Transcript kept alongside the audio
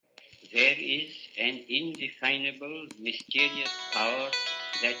There is an indefinable, mysterious power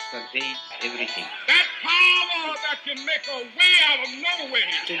that pervades everything. That power that can make a way out of no way.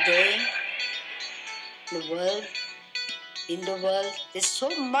 Today, in the world, there's so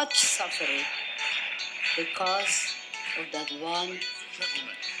much suffering because of that one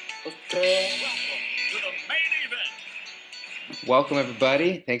of prayer. To the main event. Welcome,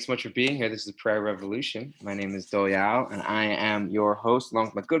 everybody. Thanks so much for being here. This is the Prayer Revolution. My name is Do Yao, and I am your host, along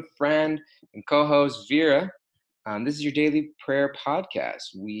with my good friend and co-host, Vera. This is your daily prayer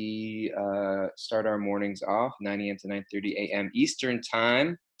podcast. We start our mornings off 9 a.m. to 9:30 a.m. Eastern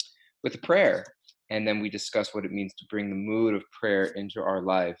Time with a prayer, and then we discuss what it means to bring the mood of prayer into our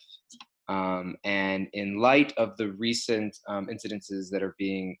life. And in light of the recent incidences that are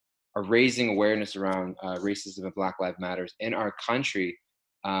raising awareness around racism and Black Lives Matters in our country,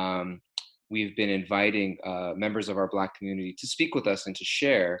 we've been inviting members of our Black community to speak with us and to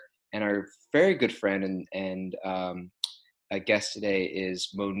share. And our very good friend and a guest today is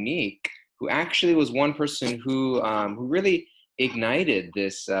Monique, who actually was one person who really ignited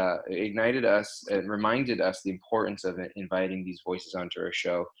us and reminded us the importance of inviting these voices onto our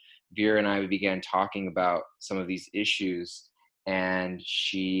show. Vera and I began talking about some of these issues, and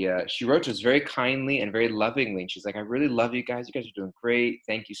she wrote to us very kindly and very lovingly. And she's like, "I really love you guys. You guys are doing great.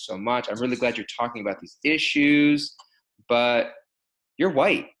 Thank you so much. I'm really glad you're talking about these issues, but you're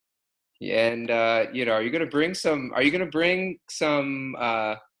white, and are you going to bring some? Are you going to bring some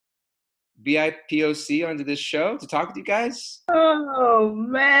BIPOC onto this show to talk with you guys?" Oh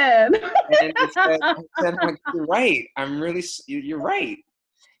man! And I said, "You're right. You're right."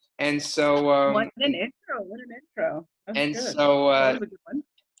 And so, what an intro! What an intro! That was and good. so, that was a good one.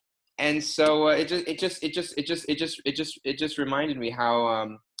 And so it just reminded me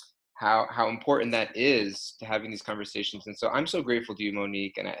how important that is to having these conversations. And so I'm so grateful to you,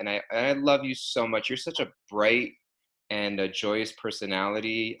 Monique, and I love you so much. You're such a bright and a joyous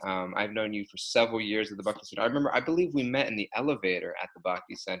personality. I've known you for several years at the Bhakti Center. I believe we met in the elevator at the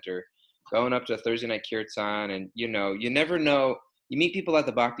Bhakti Center, going up to a Thursday night kirtan, and you never know. You meet people at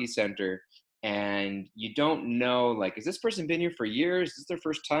the Bhakti Center, and you don't know, like, is this person been here for years? Is this their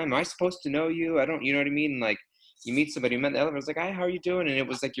first time? Am I supposed to know you? I don't, you know what I mean? Like, you meet somebody, you met in the elevator, I was like, "Hi, how are you doing?" And it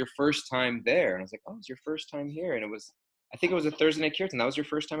was like your first time there. And I was like, "Oh, it's your first time here." And I think it was a Thursday night kirtan. That was your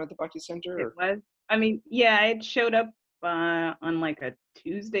first time at the Bhakti Center? It was. I mean, yeah, I had showed up on like a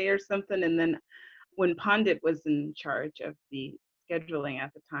Tuesday or something. And then when Pandit was in charge of the scheduling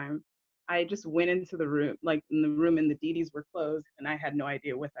at the time, I just went into the room, like in the room, and the DDs were closed, and I had no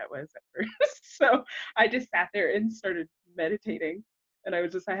idea what that was at first. So I just sat there and started meditating, and I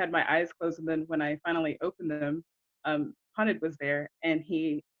had my eyes closed, and then when I finally opened them, Pandit was there, and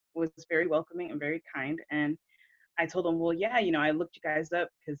he was very welcoming and very kind. And I told him, well, yeah, I looked you guys up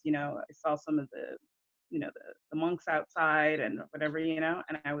because, I saw some of the monks outside and whatever,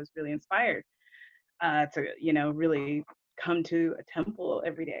 and I was really inspired to, really come to a temple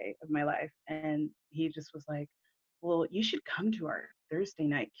every day of my life. And he just was like, well, you should come to our Thursday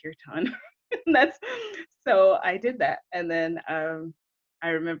night kirtan. And so I did that. And then I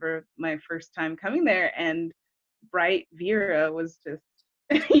remember my first time coming there, and bright Vera was just,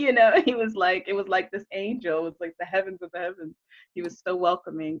 he was like, it was like this angel. It was like the heavens of the heavens. He was so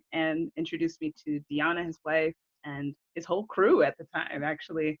welcoming and introduced me to Diana, his wife, and his whole crew at the time,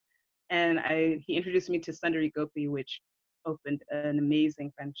 actually. And he introduced me to Sundari Gopi, which opened an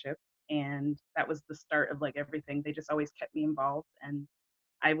amazing friendship. And that was the start of like everything. They just always kept me involved, and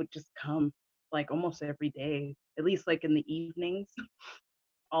I would just come like almost every day, at least like in the evenings,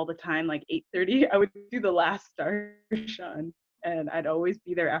 all the time, like 8:30. I would do the last darshan, and I'd always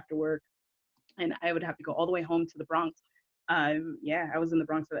be there after work, and I would have to go all the way home to the Bronx. Yeah, I was in the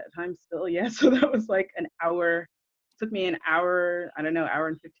Bronx at that time still. Yeah, so that was like an hour. Took me an hour, I don't know, hour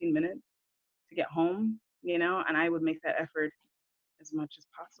and 15 minutes to get home, and I would make that effort as much as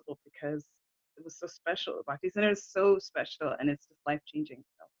possible because it was so special. The Bhakti Center is so special, and it's just life changing.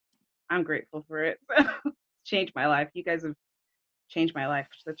 So I'm grateful for it. It's changed my life. You guys have changed my life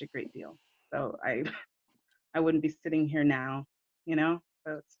such a great deal. So I wouldn't be sitting here now,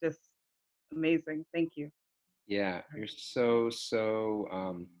 So it's just amazing. Thank you. Yeah, you're so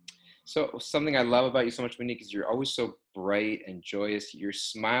something I love about you so much, Monique, is you're always so bright and joyous. Your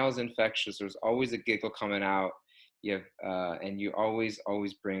smile's infectious. There's always a giggle coming out. You have, and you always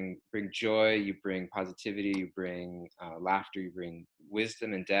bring joy. You bring positivity. You bring laughter. You bring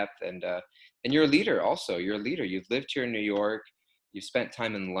wisdom and depth. And you're a leader. Also, you're a leader. You've lived here in New York. You've spent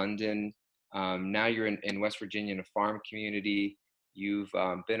time in London. Now you're in West Virginia in a farm community. You've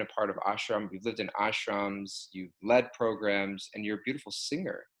been a part of ashram. You've lived in ashrams. You've led programs, and you're a beautiful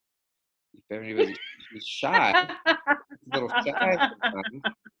singer. If anybody, she's shy, a little shy sometimes.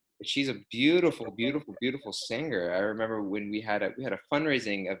 But she's a beautiful, beautiful, beautiful singer. I remember when we had a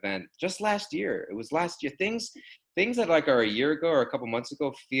fundraising event just last year. It was last year. Things that like are a year ago or a couple months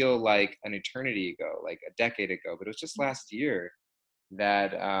ago feel like an eternity ago, like a decade ago. But it was just last year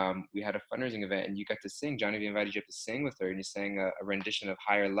that we had a fundraising event, and you got to sing. Johnny invited you up to sing with her, and you sang a rendition of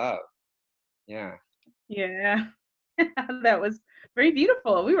 "Higher Love." Yeah. Yeah. That was very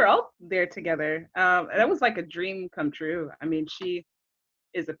beautiful. We were all there together. That was like a dream come true. I mean, she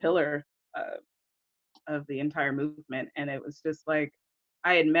is a pillar uh, of the entire movement, and it was just like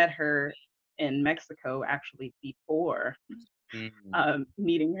I had met her in Mexico actually before Mhm.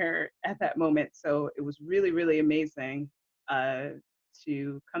 meeting her at that moment. So it was really, really amazing uh,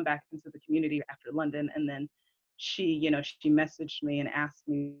 to come back into the community after London. And then she messaged me and asked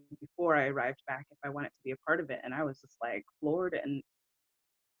me before I arrived back if I wanted to be a part of it. And I was just like floored. And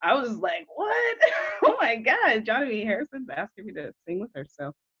I was like, what? Oh my God, Johnny Harrison's asking me to sing with her.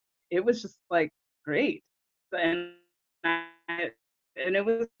 So it was just like great. And I, and it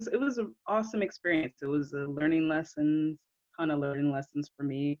was an awesome experience. It was a learning lessons, ton of learning lessons for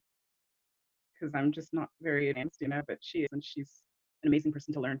me because I'm just not very advanced, but she is, and she's an amazing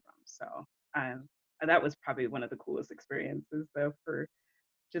person to learn from. So um, that was probably one of the coolest experiences, though, for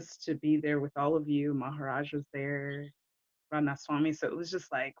just to be there with all of you. Maharaj was there, Ranaswamy. So it was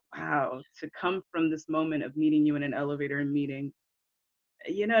just like, wow, to come from this moment of meeting you in an elevator and meeting,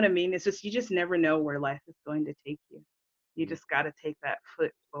 you know what I mean? It's just, you just never know where life is going to take you. You just got to take that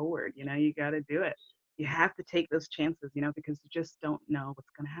foot forward, you got to do it. You have to take those chances, because you just don't know what's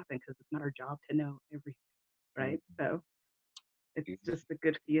going to happen because it's not our job to know everything, right? So it's just a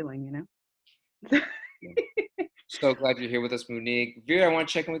good feeling. So glad you're here with us, Monique. Veer, I want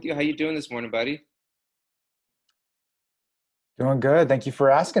to check in with you. How you doing this morning, buddy? Doing good. Thank you for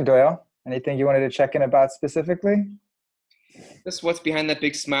asking, Doyle. Anything you wanted to check in about specifically? Just what's behind that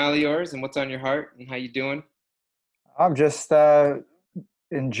big smile of yours, and what's on your heart, and how you doing? I'm just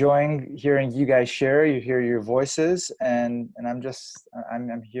enjoying hearing you guys share. You hear your voices, and I'm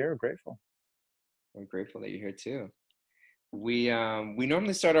here, grateful. I'm grateful that you're here too. We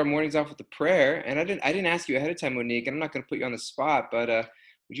normally start our mornings off with a prayer, and I didn't ask you ahead of time, Monique, and I'm not going to put you on the spot, but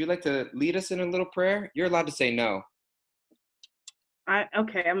would you like to lead us in a little prayer? You're allowed to say no.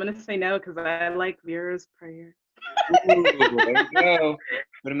 Okay, I'm gonna say no because I like Vera's prayer. Ooh, there you go.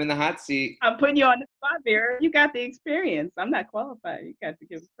 Put him in the hot seat. I'm putting you on the spot, Vera. You got the experience. I'm not qualified. You got to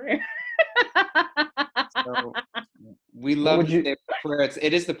give a prayer. So, we What love would to you, say prayer.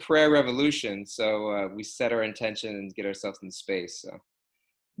 It is the prayer revolution. So we set our intention and get ourselves in space. So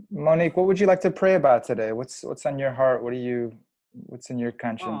Monique? What would you like to pray about today? What's on your heart? What's in your Oh,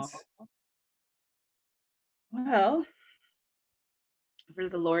 conscience? well, for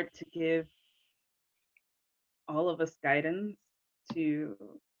the Lord to give all of us guidance to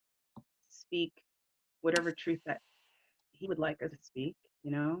speak whatever truth that He would like us to speak,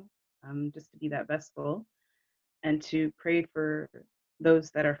 just to be that vessel and to pray for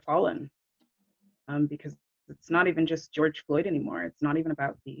those that are fallen, because it's not even just George Floyd anymore. It's not even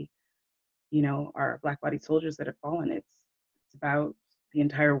about our black-bodied soldiers that have fallen. It's about the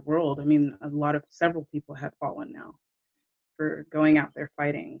entire world. I mean, several people have fallen now for going out there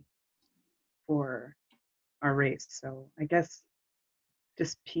fighting for our race. So I guess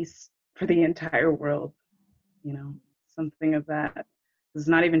just peace for the entire world, something of that. It's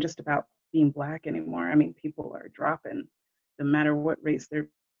not even just about being black anymore. I mean, people are dropping, no matter what race they're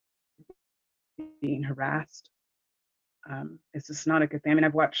being harassed. It's just not a good thing. I mean,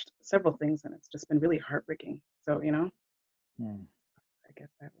 I've watched several things and it's just been really heartbreaking. So, I guess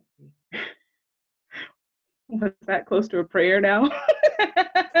that would be. Was that close to a prayer now?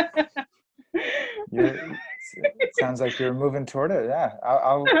 It sounds like you're moving toward it. Yeah,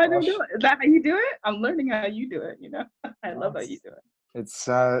 I don't do it. Is that how you do it? I'm learning how you do it. I love how you do it. It's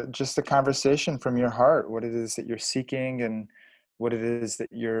just a conversation from your heart, what it is that you're seeking, and what it is that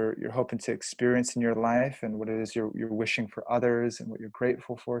you're hoping to experience in your life, and what it is you're wishing for others, and what you're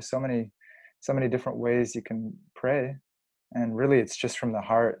grateful for. So many different ways you can pray, and really, it's just from the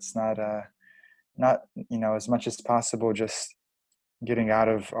heart. It's not as much as possible, just getting out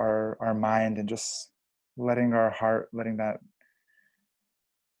of our mind and just letting our heart, letting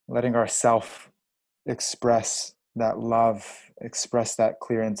ourself express that love, express that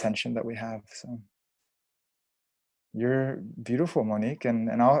clear intention that we have. So you're beautiful, Monique, and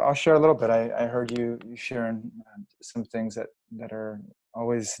I'll share a little bit. I heard you sharing some things that are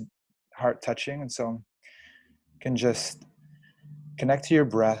always heart touching, and so can just connect to your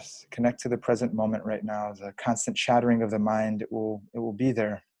breath, connect to the present moment right now. The constant chattering of the mind, it will be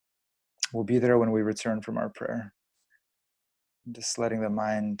there, We'll be there when we return from our prayer. Just letting the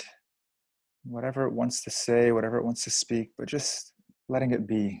mind, whatever it wants to say, whatever it wants to speak, but just letting it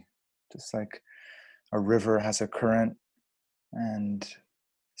be. Just like a river has a current, and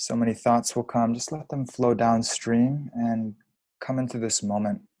so many thoughts will come. Just let them flow downstream and come into this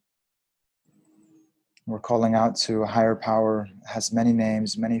moment. We're calling out to a higher power, has many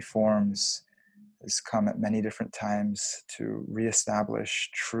names, many forms, has come at many different times to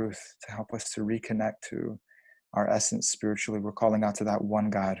reestablish truth, to help us to reconnect to our essence spiritually. We're calling out to that one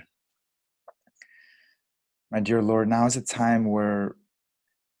God. My dear Lord, now is a time where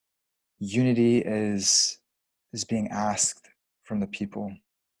unity is being asked from the people.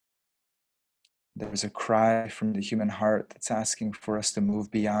 There's a cry from the human heart that's asking for us to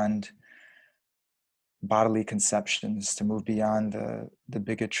move beyond bodily conceptions, to move beyond the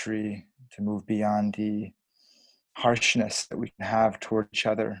bigotry, to move beyond the harshness that we can have toward each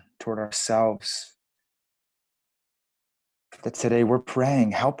other, toward ourselves. That today we're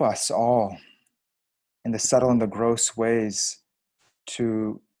praying, help us all in the subtle and the gross ways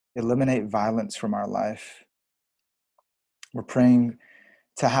to eliminate violence from our life. We're praying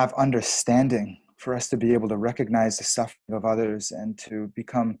to have understanding, for us to be able to recognize the suffering of others and to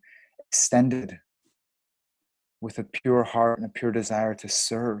become extended with a pure heart and a pure desire to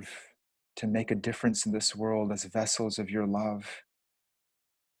serve, to make a difference in this world as vessels of your love.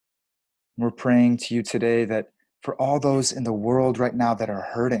 We're praying to you today that for all those in the world right now that are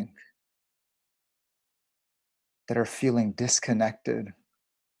hurting, that are feeling disconnected,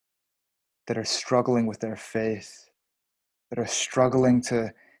 that are struggling with their faith, that are struggling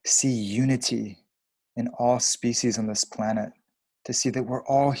to see unity in all species on this planet, to see that we're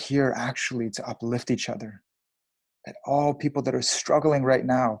all here actually to uplift each other, that all people that are struggling right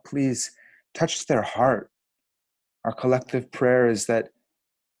now, please touch their heart. Our collective prayer is that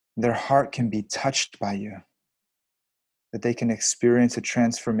their heart can be touched by you, that they can experience a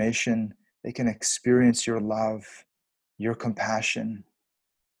transformation, they can experience your love, your compassion,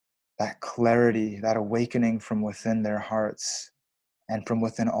 that clarity, that awakening from within their hearts and from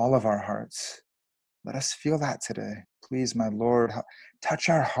within all of our hearts. Let us feel that today. Please, my Lord, touch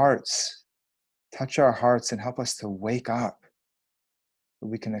our hearts and help us to wake up, that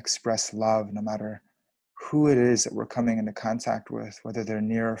we can express love no matter who it is that we're coming into contact with, whether they're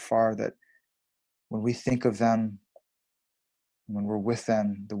near or far, that when we think of them, when we're with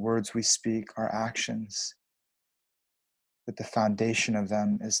them, the words we speak, our actions, that the foundation of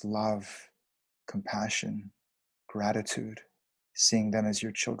them is love, compassion, gratitude, seeing them as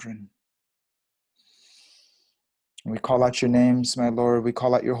your children. We call out your names, my Lord. We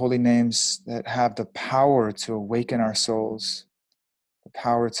call out your holy names that have the power to awaken our souls, the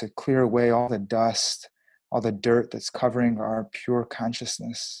power to clear away all the dust, all the dirt that's covering our pure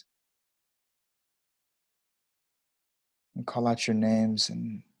consciousness. We call out your names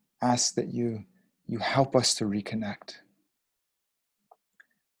and ask that you help us to reconnect.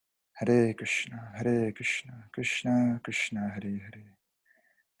 Hare Krishna, Krishna Krishna, Hare Hare.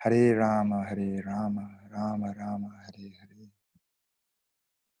 Hare Rama, Rama Rama, Hare Hare.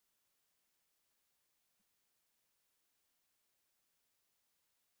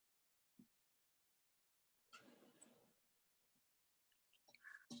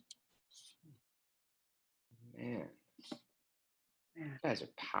 Man, you guys are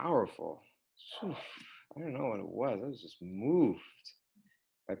powerful. Whew. I don't know what it was. I was just moved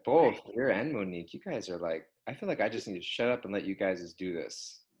by both Vera and Monique. You guys are like, I feel like I just need to shut up and let you guys just do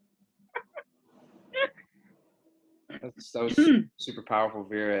this. That was super powerful,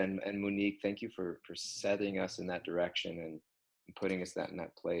 Vera and Monique. Thank you for setting us in that direction and putting us in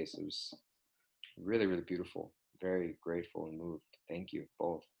that place. It was really, really beautiful. Very grateful and moved. Thank you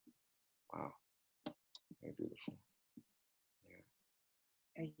both. Wow, very beautiful.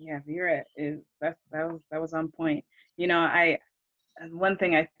 Yeah, Vera that was on point. You know, one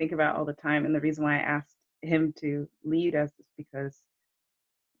thing I think about all the time, and the reason why I asked him to lead us is because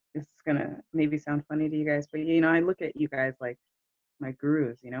this is gonna maybe sound funny to you guys, but you know, I look at you guys like my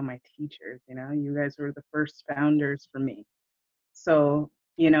gurus, you know, my teachers. You know, you guys were the first founders for me. So,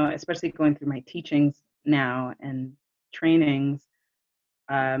 you know, especially going through my teachings now and trainings,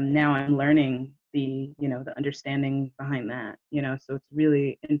 now I'm learning the understanding behind that, you know, so it's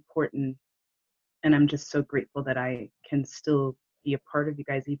really important. And I'm just so grateful that I can still be a part of you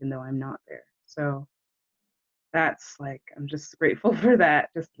guys, even though I'm not there. So that's like, I'm just grateful for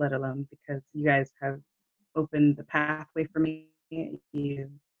that, just let alone because you guys have opened the pathway for me. You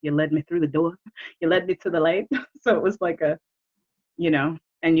led me through the door. You led me to the light. So it was like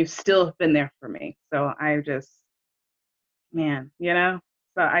and you've still been there for me. So I just, man, you know,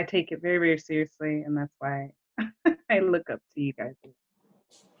 So I take it very, very seriously, and that's why I look up to you guys.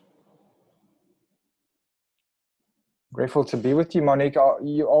 Grateful to be with you, Monique.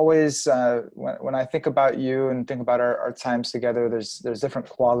 You always, when I think about you and think about our times together, there's different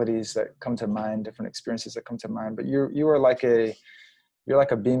qualities that come to mind, different experiences that come to mind. But you are like you're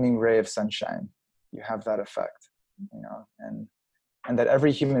like a beaming ray of sunshine. You have that effect, you know, and that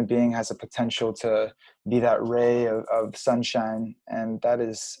every human being has a potential to be that ray of sunshine, and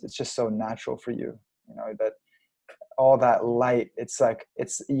it's just so natural for you, you know, that all that light, it's like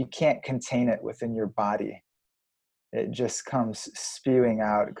you can't contain it within your body. It just comes spewing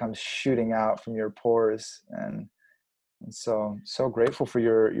out, it comes shooting out from your pores, and so grateful for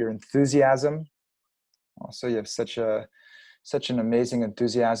your enthusiasm. Also, you have such an amazing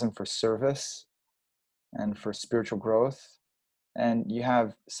enthusiasm for service and for spiritual growth, and you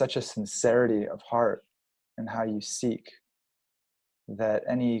have such a sincerity of heart in how you seek, that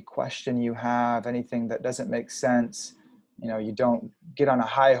any question you have, anything that doesn't make sense, you know, you don't get on a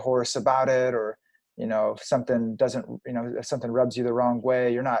high horse about it, or you know, if something doesn't, you know, if something rubs you the wrong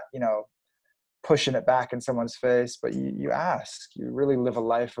way, you're not, you know, pushing it back in someone's face, but you ask. You really live a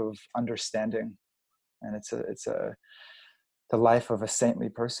life of understanding, and it's the life of a saintly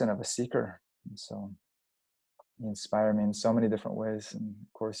person, of a seeker. And so you inspire me in so many different ways, and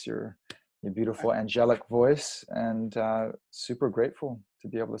of course your beautiful angelic voice, and super grateful to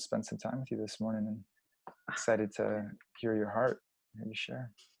be able to spend some time with you this morning, and excited to hear your heart, hear you share.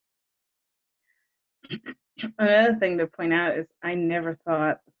 Another thing to point out is I never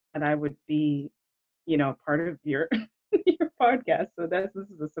thought that I would be, you know, part of your your podcast. So this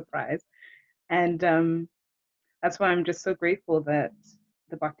is a surprise, and that's why I'm just so grateful that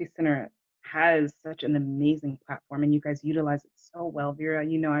the Bhakti Center has such an amazing platform, and you guys utilize it so well, Vera.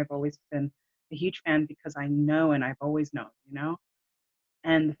 You know, I've always been a huge fan because I know, and I've always known, you know,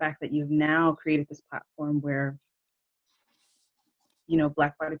 and the fact that you've now created this platform where, you know,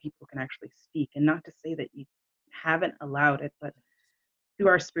 Black-bodied people can actually speak, and not to say that you haven't allowed it, but through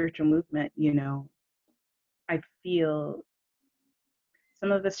our spiritual movement, you know, I feel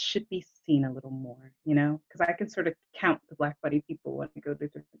some of us should be seen a little more, you know, because I can sort of count the Black-bodied people when I go to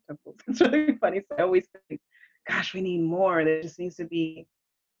different temples. It's really funny. So I always think, gosh, we need more. There just needs to be,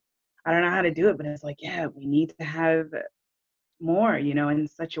 I don't know how to do it, but it's like, yeah, we need to have more, you know, in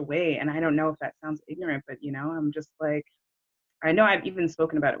such a way. And I don't know if that sounds ignorant, but, you know, I'm just like, I know I've even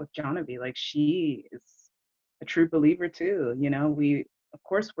spoken about it with Jonavi. Like, she is a true believer too. You know, of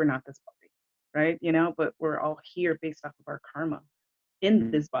course, we're not this body, right? You know, but we're all here based off of our karma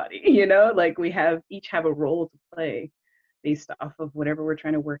in this body, you know, like we each have a role to play based off of whatever we're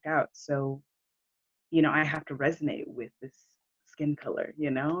trying to work out. So, you know, I have to resonate with this skin color,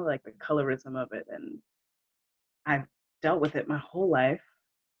 you know, like the colorism of it. And I've dealt with it my whole life.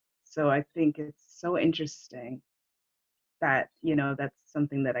 So I think it's so interesting that, you know, that's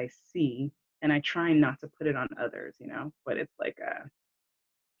something that I see, and I try not to put it on others, you know, but it's like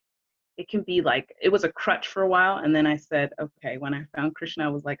it can be like, it was a crutch for a while. And then I said, okay, when I found Krishna, I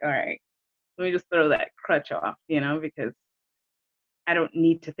was like, all right, let me just throw that crutch off, you know, because I don't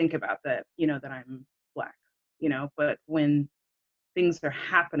need to think about that, you know, that I'm Black, you know, but when things are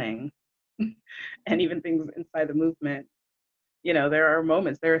happening and even things inside the movement, you know, there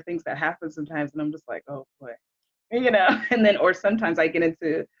are things that happen sometimes, and I'm just like, oh boy, you know, and then, or sometimes I get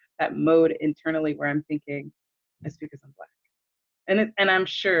into that mode internally where I'm thinking, it's because I'm Black. And I'm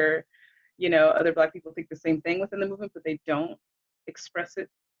sure, you know, other Black people think the same thing within the movement, but they don't express it,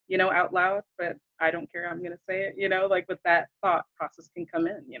 you know, out loud. But I don't care, I'm going to say it, you know, like, but that thought process can come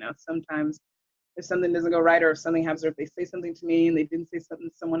in, you know, sometimes if something doesn't go right, or if something happens, or if they say something to me and they didn't say something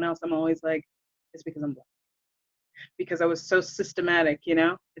to someone else, I'm always like, it's because I'm Black. Because I was so systematic, you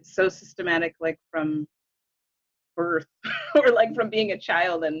know, it's so systematic, like from birth or like from being a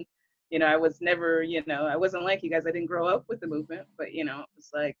child. And, you know, I was never, you know, I wasn't like you guys. I didn't grow up with the movement, but, you know, it was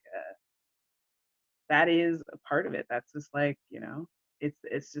like, that is a part of it. That's just like, you know,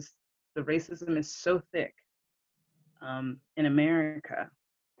 it's just, the racism is so thick in America.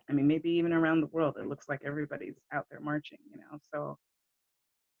 I mean, maybe even around the world, it looks like everybody's out there marching, you know, so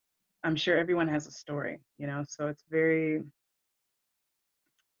I'm sure everyone has a story, you know, so it's very,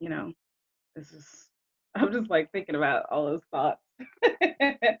 you know, this is, I'm just like thinking about all those thoughts.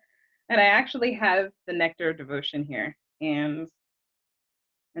 And I actually have the Nectar of Devotion here. And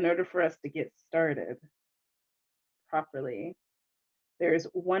in order for us to get started properly, there's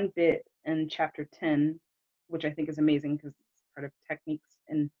one bit in chapter 10, which I think is amazing because it's part of techniques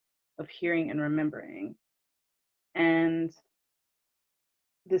of hearing and remembering. And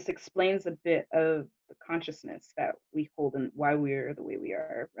this explains a bit of the consciousness that we hold and why we're the way we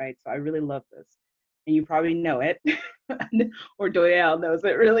are, right? So I really love this. And you probably know it, or Doyle knows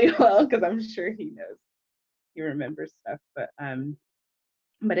it really well, because I'm sure he knows. He remembers stuff.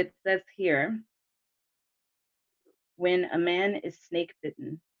 But it says here, when a man is snake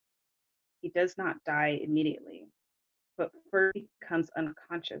bitten, he does not die immediately, but first becomes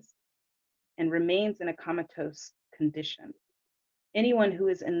unconscious and remains in a comatose condition. Anyone who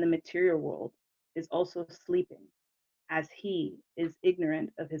is in the material world is also sleeping, as he is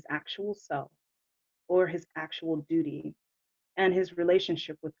ignorant of his actual self or his actual duty and his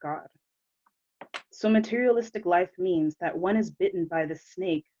relationship with God. So materialistic life means that one is bitten by the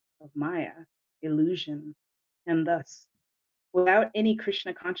snake of Maya, illusion, and thus, without any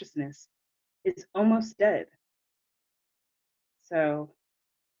Krishna consciousness, is almost dead. So,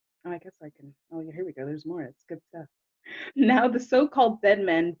 I guess I can, oh yeah, here we go, there's more, it's good stuff. Now the so-called dead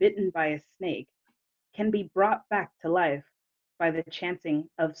man bitten by a snake can be brought back to life by the chanting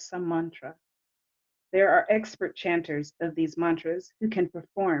of some mantra. There are expert chanters of these mantras who can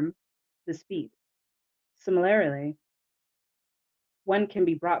perform this feat. Similarly, one can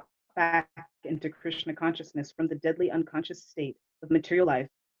be brought back into Krishna consciousness from the deadly unconscious state of material life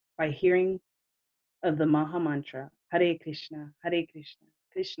by hearing of the Maha Mantra, Hare Krishna,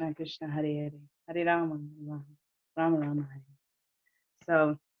 Krishna Krishna, Hare Hare, Hare Rama, Rama Rama, Hare.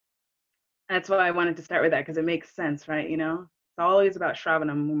 So that's why I wanted to start with that, because it makes sense, right? You know, it's always about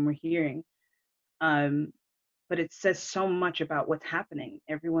Shravanam when we're hearing. But it says so much about what's happening,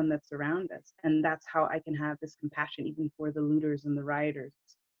 everyone that's around us. And that's how I can have this compassion even for the looters and the rioters,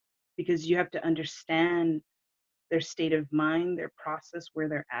 because you have to understand their state of mind, their process, where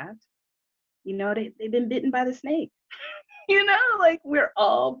they're at. You know, they've been bitten by the snake. You know, like we're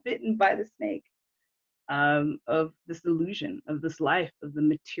all bitten by the snake of this illusion, of this life, of the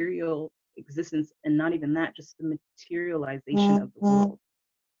material existence, and not even that, just the materialization of the world,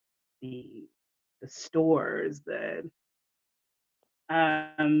 the stores, you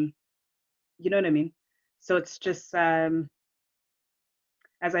know what I mean? So it's just, as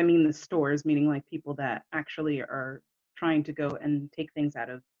I mean the stores, meaning like people that actually are trying to go and take things out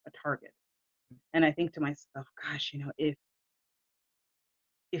of a Target. And I think to myself, gosh, you know, if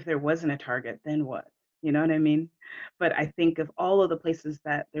there wasn't a Target, then what? You know what I mean? But I think of all of the places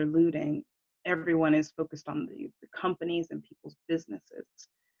that they're looting, everyone is focused on the companies and people's businesses.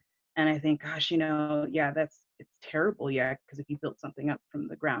 And I think, gosh, you know, yeah, it's terrible, yeah, because if you built something up from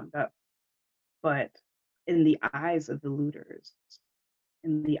the ground up, but in the eyes of the looters,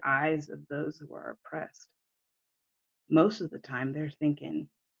 in the eyes of those who are oppressed, most of the time they're thinking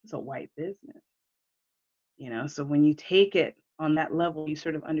it's a white business, you know? So when you take it on that level, you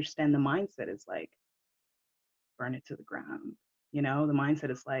sort of understand the mindset is like, burn it to the ground, you know? The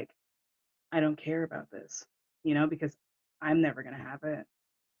mindset is like, I don't care about this, you know, because I'm never gonna have it.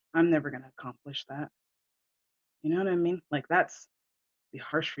 I'm never gonna accomplish that. You know what I mean? Like that's the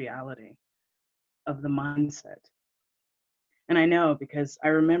harsh reality of the mindset. And I know because I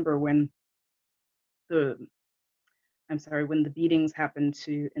remember when the when the beatings happened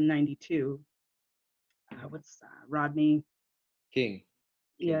in 92, Rodney King.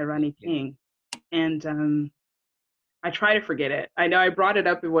 Yeah, Rodney King. And I try to forget it. I know I brought it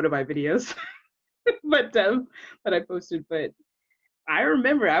up in one of my videos, but that I posted, but I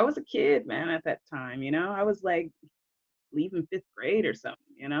remember I was a kid, man, at that time, you know, I was like leaving 5th grade or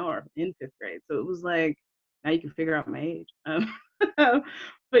something, you know, or in 5th grade. So it was like, now you can figure out my age.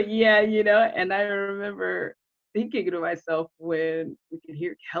 But yeah, you know, and I remember thinking to myself when we could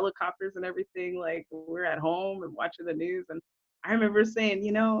hear helicopters and everything, like we're at home and watching the news. And I remember saying,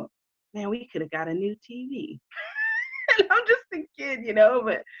 you know, man, we could have got a new TV. And I'm just a kid, you know,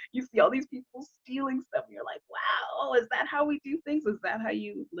 but you see all these people stealing stuff. And you're like, wow, is that how we do things? Is that how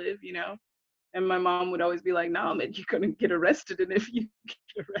you live, you know? And my mom would always be like, no, man, you're going to get arrested. And if you get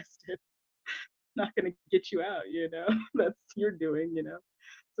arrested, not going to get you out, you know? That's your doing, you know?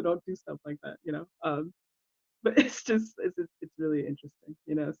 So don't do stuff like that, you know? But it's just, it's really interesting,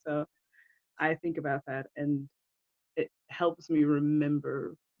 you know? So I think about that and it helps me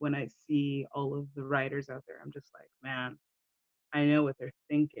remember when I see all of the writers out there. I'm just like, man, I know what they're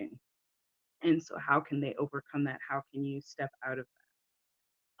thinking. And so how can they overcome that? How can you step out of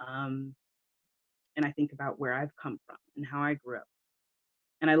that? And I think about where I've come from and how I grew up.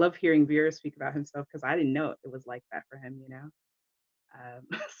 And I love hearing Vera speak about himself because I didn't know it was like that for him, you know?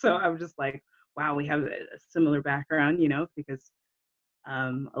 So I'm just like, wow, we have a similar background, you know, because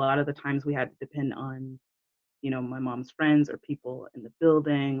a lot of the times we had to depend on, you know, my mom's friends or people in the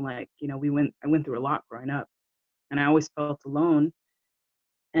building. Like, you know, I went through a lot growing up and I always felt alone.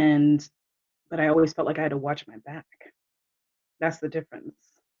 And but I always felt like I had to watch my back. That's the difference.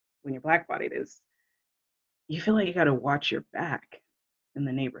 When you're black bodied is you feel like you got to watch your back in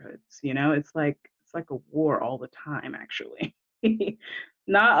the neighborhoods, you know? It's like a war all the time actually.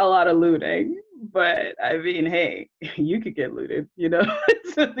 Not a lot of looting, but I mean, hey, you could get looted, you know?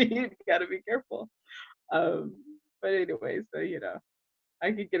 So you got to be careful. Um, but anyway, so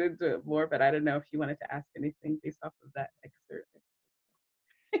I could get into it more, but I don't know if you wanted to ask anything based off of that excerpt.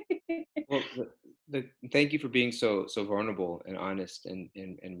 Well, thank you for being so vulnerable and honest and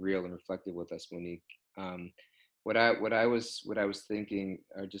real and reflective with us, Monique. Um, what I was thinking,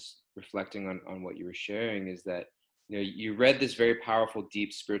 or just reflecting on what you were sharing, is that you read this very powerful,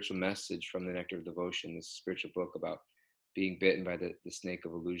 deep spiritual message from the Nectar of Devotion, this spiritual book about being bitten by the snake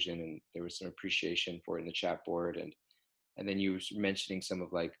of illusion, and there was some appreciation for it in the chat board, and then you were mentioning some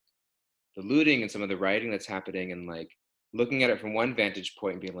of like the looting and some of the writing that's happening, and like looking at it from one vantage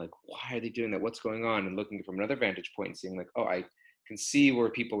point and being like, why are they doing that, what's going on, and looking from another vantage point and seeing like, oh, I can see where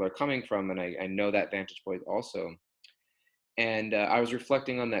people are coming from, and I know that vantage point also. And I was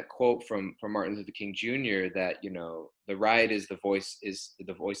reflecting on that quote from Martin Luther King Jr. that the right is the voice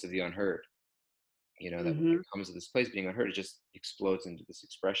of the unheard. That when Hmm. it comes to this place being unheard, it just explodes into this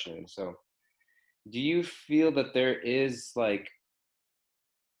expression. And so, do you feel that there is like,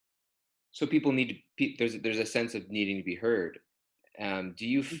 so people need to there's a sense of needing to be heard? Do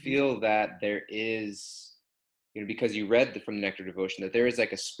you Hmm. feel that there is, because you read from the Nectar Devotion, that there is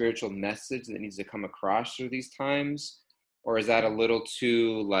like a spiritual message that needs to come across through these times, or is that a little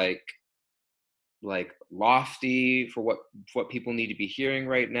too like lofty for what people need to be hearing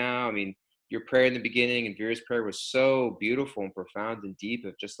right now? I mean, your prayer in the beginning and Vera's prayer was so beautiful and profound and deep,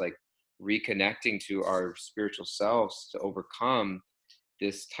 of just like reconnecting to our spiritual selves to overcome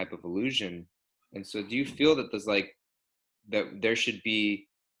this type of illusion. And so, do you feel that there's like that there should be,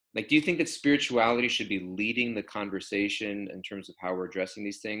 like, do you think that spirituality should be leading the conversation in terms of how we're addressing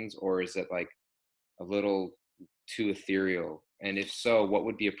these things, or is it like a little too ethereal? And if so, what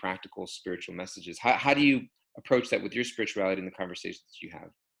would be a practical spiritual messages? How do you approach that with your spirituality in the conversations you have?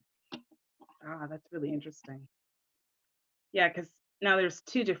 Ah, that's really interesting. Yeah, because now there's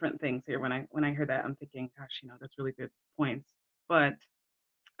two different things here. When I hear that, I'm thinking, gosh, that's really good points. But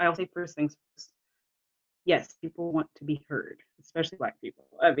I'll say first things first. Yes, people want to be heard, especially Black people.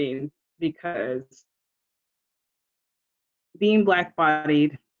 I mean, because being Black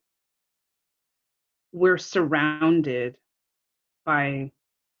bodied, we're surrounded by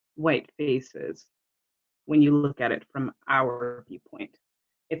white faces when you look at it from our viewpoint.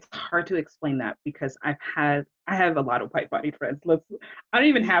 It's hard to explain that because I have a lot of white bodied friends. I don't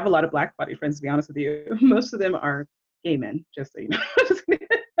even have a lot of Black bodied friends, to be honest with you. Most of them are gay men, just so you know.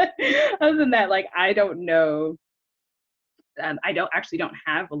 Other than that, like I don't know. I don't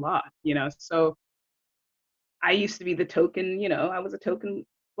have a lot. So I used to be the token. I was a token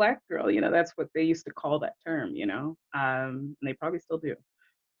Black girl. That's what they used to call that term. And they probably still do.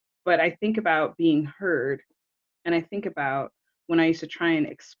 But I think about being heard, and I think about when I used to try and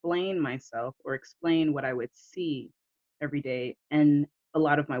explain myself or explain what I would see every day. And a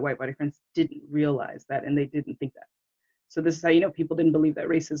lot of my white body friends didn't realize that, and they didn't think that. So this is how people didn't believe that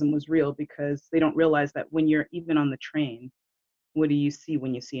racism was real, because they don't realize that when you're even on the train, what do you see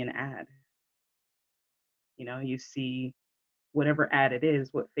when you see an ad? You see whatever ad it is,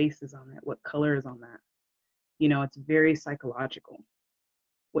 what face is on it, what color is on that. It's very psychological.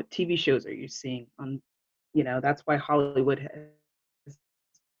 What TV shows are you seeing on, that's why Hollywood has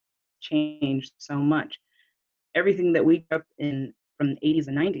changed so much. Everything that we grew up in from the 80s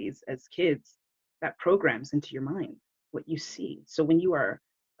and 90s as kids, that programs into your mind what you see. So when you are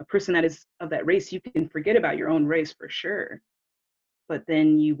a person that is of that race, you can forget about your own race for sure, but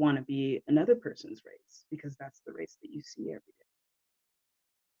then you want to be another person's race because that's the race that you see every day.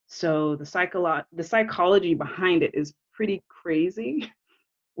 So the psychology behind it is pretty crazy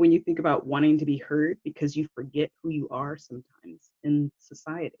when you think about wanting to be heard, because you forget who you are sometimes in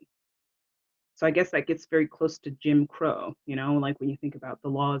society. So I guess that gets very close to Jim Crow, like when you think about the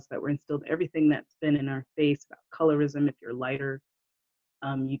laws that were instilled, everything that's been in our face about colorism. If you're lighter,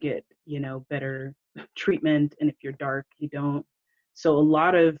 you get, better treatment. And if you're dark, you don't. So a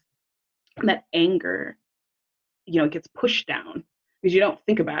lot of that anger, it gets pushed down because you don't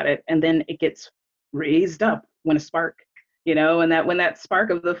think about it. And then it gets raised up when a spark, and that when that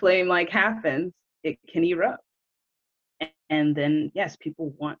spark of the flame like happens, it can erupt. And then, yes,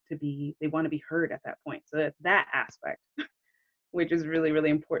 people want to be heard at that point. So that's that aspect, which is really, really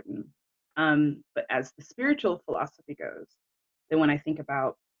important. But as the spiritual philosophy goes, then when I think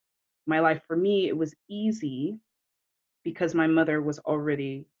about my life, for me, it was easy because my mother was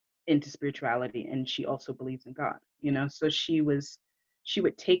already into spirituality, and she also believes in God, you know. So she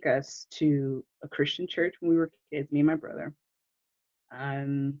would take us to a Christian church when we were kids, me and my brother.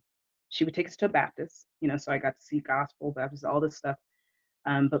 She would take us to a Baptist, you know, so I got to see gospel, Baptist, all this stuff.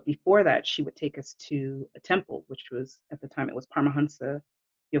 But before that, she would take us to a temple, which was, at the time, it was Paramahansa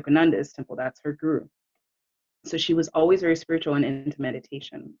Yogananda's temple. That's her guru. So she was always very spiritual and into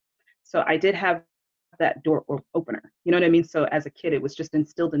meditation. So I did have that door opener, you know what I mean? So as a kid, it was just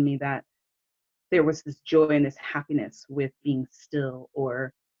instilled in me that there was this joy and this happiness with being still,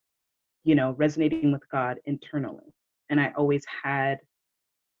 or, you know, resonating with God internally. And I always had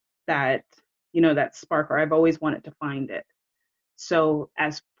that, you know, that spark, or I've always wanted to find it. So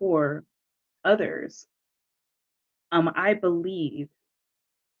as for others, I believe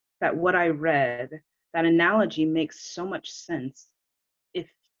that what I read, that analogy makes so much sense if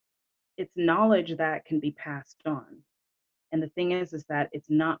it's knowledge that can be passed on. And the thing is that it's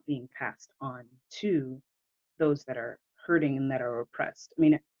not being passed on to those that are hurting and that are oppressed. I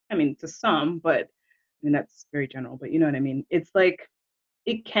mean, to some, but I mean, that's very general, but you know what I mean? It's like,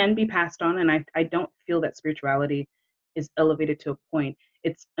 it can be passed on. And I don't feel that spirituality is elevated to a point.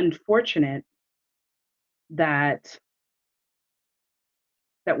 It's unfortunate that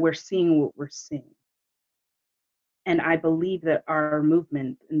we're seeing what we're seeing. And I believe that our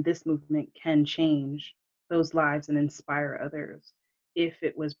movement and this movement can change those lives and inspire others if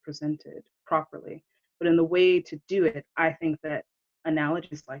it was presented properly. But in the way to do it, I think that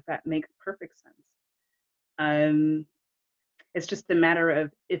analogies like that make perfect sense. It's just a matter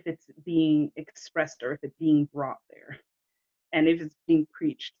of if it's being expressed or if it's being brought there, and if it's being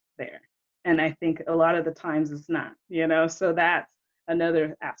preached there. And I think a lot of the times it's not, you know, so that's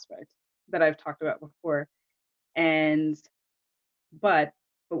another aspect that I've talked about before. And but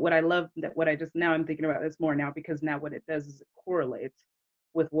what I love, that what I just, now I'm thinking about this more now, because now what it does is it correlates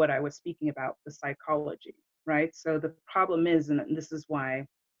with what I was speaking about, the psychology, right? So the problem is, and this is why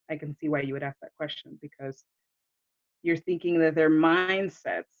I can see why you would ask that question, because you're thinking that their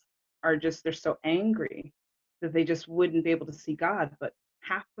mindsets are just, they're so angry that they just wouldn't be able to see God. But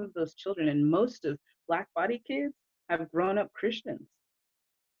half of those children, and most of Black body kids, have grown up Christians.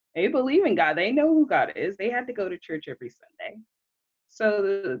 They believe in God. They know who God is. They had to go to church every Sunday.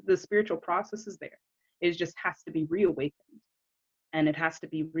 So the spiritual process is there. It just has to be reawakened. And it has to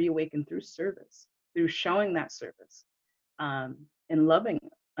be reawakened through service, through showing that service, and loving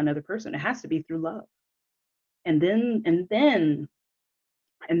another person. It has to be through love. And then the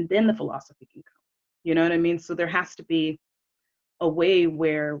philosophy can come. You know what I mean? So there has to be a way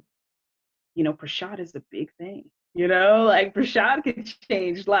where, you know, prashad is a big thing. You know, like prashad can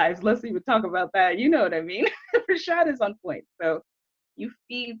change lives. Let's even talk about that. You know what I mean? Prashad is on point. So you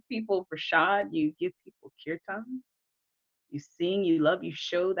feed people prashad, you give people kirtan, you sing, you love, you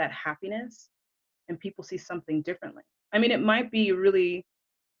show that happiness, and people see something differently. I mean, it might be really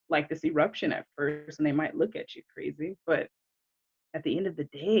like this eruption at first, and they might look at you crazy, but at the end of the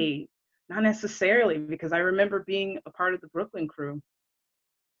day, not necessarily, because I remember being a part of the Brooklyn crew,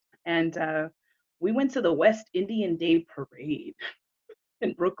 and we went to the West Indian Day Parade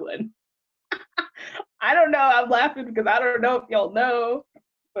in Brooklyn. I don't know, I'm laughing because I don't know if y'all know,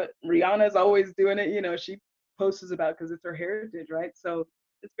 but Rihanna's always doing it. You know, she posts about, because it's her heritage, right? So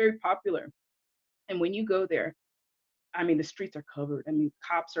it's very popular. And when you go there, I mean, the streets are covered. I mean,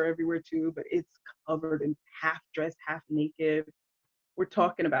 cops are everywhere too, but it's covered in half dressed, half naked. We're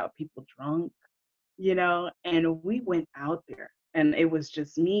talking about people drunk, you know, and we went out there and it was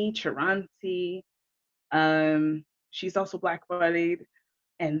just me, Chiranti. She's also Black bodied.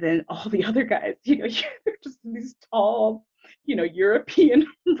 And then all the other guys, you know, they're just these tall, you know, European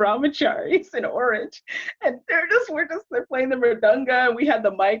brahmacharis in orange. And they're playing the mridanga, and we had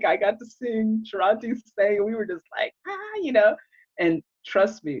the mic. I got to sing, Chiranti sang, and we were just like, you know. And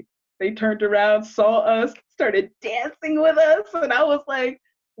trust me, they turned around, saw us, started dancing with us. And I was like,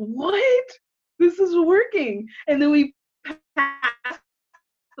 what? This is working. And then we passed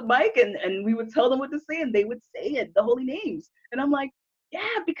the mic, and we would tell them what to say, and they would say it, the holy names. And I'm like,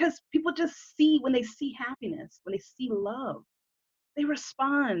 yeah, because people just see, when they see happiness, when they see love, they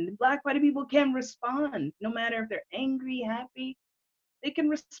respond. Black body people can respond, no matter if they're angry, happy, they can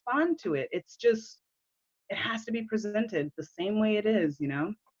respond to it. It's just, it has to be presented the same way it is, you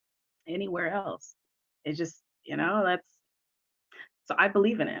know, anywhere else. It just, you know, so I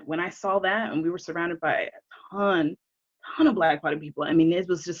believe in it. When I saw that, and we were surrounded by a ton of Black body people, I mean, it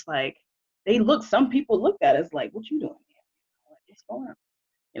was just like, some people looked at us like, what you doing here? What's going on?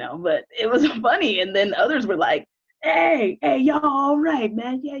 You know, but it was funny. And then others were like, hey, y'all all right,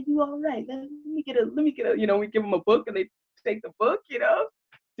 man? Yeah, you all right? Let me get a, you know, we give them a book and they take the book, you know?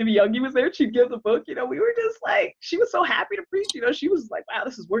 Jimmy Youngie was there. She'd give the book. You know, we were just like, she was so happy to preach. You know, she was like, wow,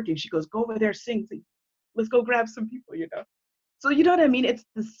 this is working. She goes, go over there, sing. Let's go grab some people, you know. So, you know what I mean? It's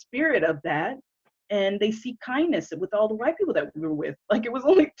the spirit of that. And they see kindness with all the white people that we were with. Like, it was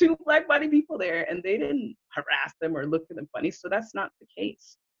only 2 black body people there, and they didn't harass them or look at them funny. So that's not the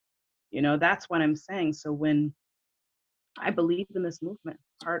case. You know, that's what I'm saying. So when I believe in this movement,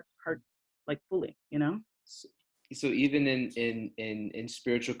 heart, like fully, you know. So even in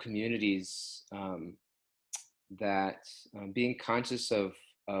spiritual communities, that being conscious of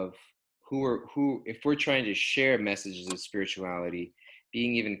who if we're trying to share messages of spirituality,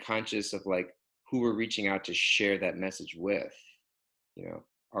 being even conscious of like who we're reaching out to share that message with. You know,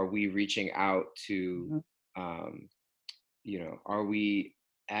 are we reaching out to, you know, are we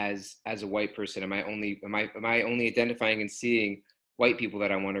as a white person, am I only identifying and seeing white people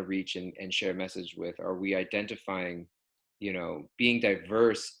that I want to reach and share a message with? Are we identifying, you know, being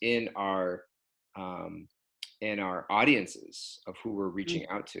diverse in our audiences of who we're reaching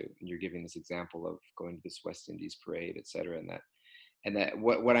out to? And you're giving this example of going to this West Indies parade, et cetera, and that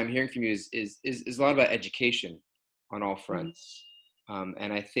what I'm hearing from you is a lot about education on all fronts.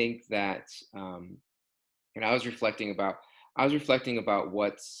 And I think that, and I was reflecting about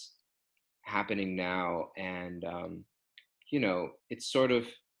what's happening now, and you know, it's sort of,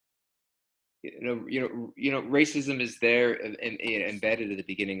 racism is there and embedded at the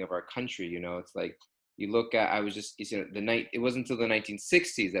beginning of our country. You know, it's like you look at, it wasn't until the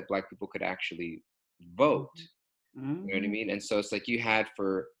 1960s that Black people could actually vote. You know what I mean? And so it's like you had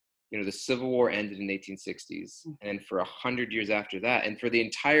the Civil War ended in the 1860s, and for 100 years after that, and for the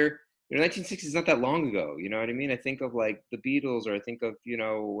entire, 1960s is not that long ago. You know what I mean? I think of like the Beatles, or I think of,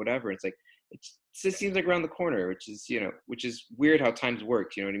 whatever. It's like, it just seems like around the corner, which is weird how times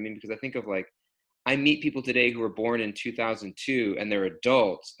work. You know what I mean? Because I think of like, I meet people today who were born in 2002 and they're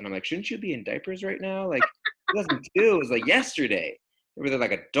adults, and I'm like, shouldn't you be in diapers right now? Like 2002 was like yesterday. They're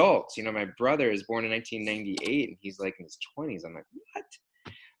like adults. You know, my brother is born in 1998 and he's like in his 20s. I'm like, what?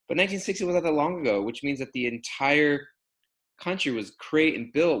 But 1960 was not that long ago, which means that the entire country was created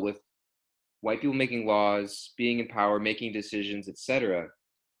and built with white people making laws, being in power, making decisions, etc.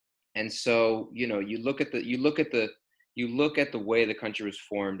 And so, you look at the way the country was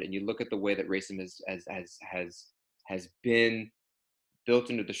formed, and you look at the way that racism has been built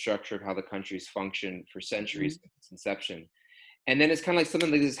into the structure of how the country's functioned for centuries since its inception. And then it's kind of like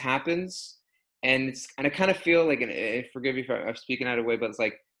something like this happens, and I kind of feel like, and forgive me if I'm speaking out of way, but it's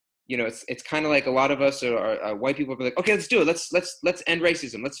like, it's kind of like a lot of us are white people are like, okay, let's do it. Let's end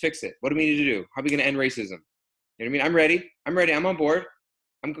racism. Let's fix it. What do we need to do? How are we going to end racism? You know what I mean? I'm ready. I'm on board.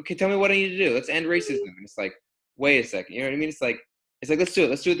 Okay, tell me what I need to do. Let's end racism. And it's like, wait a second. You know what I mean? It's like, let's do it.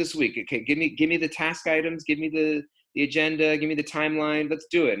 Let's do it this week. Okay, give me the task items. Give me the agenda. Give me the timeline. Let's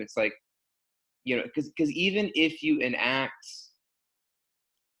do it. And it's like, because even if you enact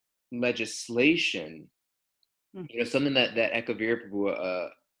legislation, something that Eka Veeraprabhu,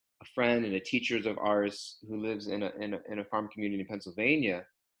 a friend and a teacher of ours who lives in a farm community in Pennsylvania,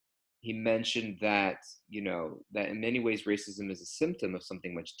 he mentioned that, that in many ways racism is a symptom of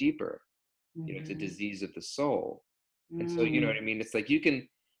something much deeper. It's a disease of the soul. And so, you know what I mean? It's like you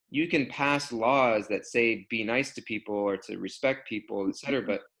can pass laws that say be nice to people or to respect people, et cetera,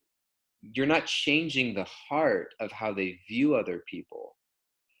 but you're not changing the heart of how they view other people.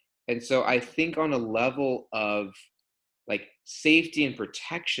 And so I think on a level of like safety and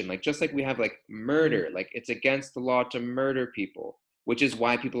protection, like just like we have like murder, like it's against the law to murder people, which is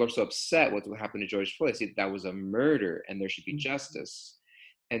why people are so upset with what happened to George Floyd. See, that was a murder and there should be justice.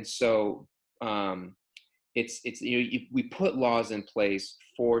 And so we put laws in place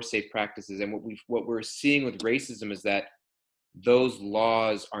for safe practices. And what we're seeing with racism is that those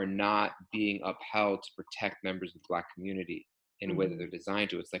laws are not being upheld to protect members of the Black community in a way that they're designed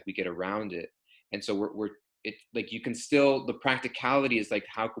to. It's like we get around it. And so it's like you can still, the practicality is like,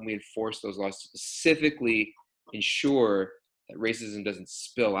 how can we enforce those laws to specifically ensure that racism doesn't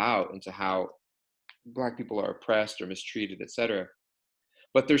spill out into how Black people are oppressed or mistreated, et cetera.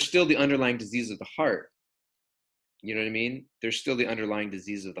 But there's still the underlying disease of the heart. You know what I mean? There's still the underlying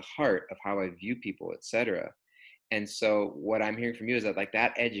disease of the heart of how I view people, et cetera. And so what I'm hearing from you is that like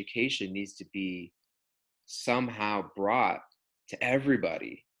that education needs to be somehow brought to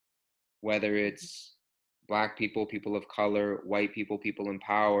everybody, whether it's Black people, people of color, white people, people in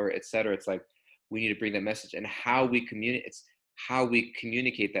power, et cetera. It's like, we need to bring that message, and how we communicate, it's how we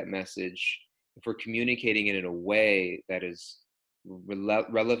communicate that message. If we're communicating it in a way that is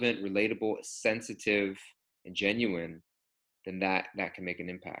relevant, relatable, sensitive, and genuine, then that can make an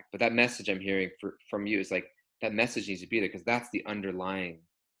impact. But that message I'm hearing from you is like, that message needs to be there, because that's the underlying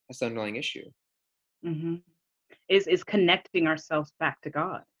That's the underlying issue. hmm is connecting ourselves back to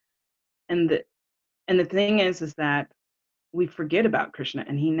God. And the thing is that we forget about Krishna,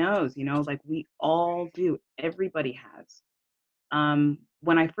 and he knows, like we all do. Everybody has.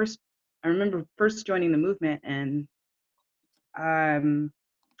 When I remember first joining the movement, and um,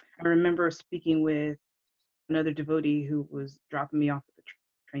 I remember speaking with another devotee who was dropping me off at the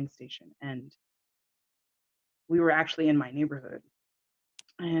train station, and we were actually in my neighborhood,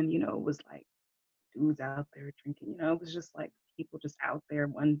 and it was like dudes out there drinking. It was just like people just out there.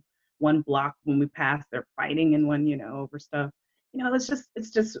 One block when we passed, they're fighting, and one, over stuff.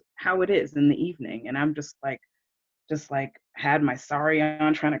 It's just how it is in the evening, and I'm just like had my sari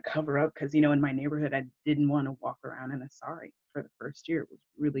on, trying to cover up because in my neighborhood I didn't want to walk around in a sari for the first year. It was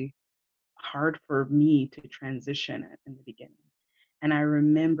really hard for me to transition it in the beginning. And I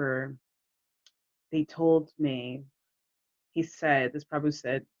remember they told me, this Prabhu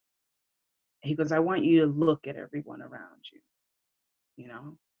said, he goes, I want you to look at everyone around you,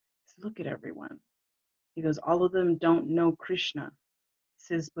 Just look at everyone. He goes, all of them don't know Krishna. He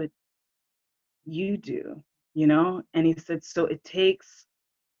says, but you do, And he said, so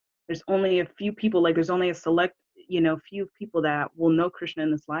there's only a few people, like there's only a select, few people that will know Krishna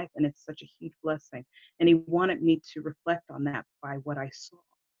in this life, and it's such a huge blessing. And he wanted me to reflect on that by what I saw,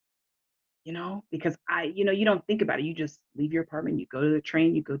 because you don't think about it. You just leave your apartment, you go to the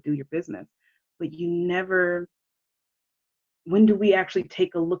train, you go do your business, but you never, when do we actually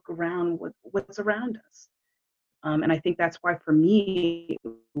take a look around what's around us? And I think that's why for me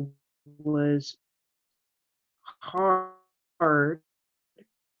it was hard for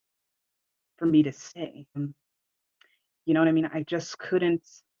me to stay. You know what I mean? I just couldn't.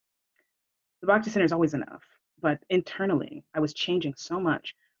 The Bhakti Center is always enough, but internally, I was changing so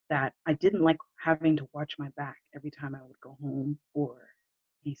much that I didn't like having to watch my back every time I would go home or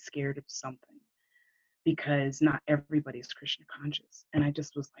be scared of something, because not everybody's Krishna conscious. And I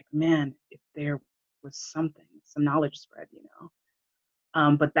just was like, man, if there was some knowledge spread,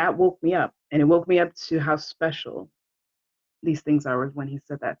 But that woke me up, and it woke me up to how special these things are when he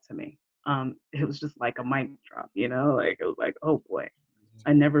said that to me. It was just like a mic drop, like it was like, oh boy,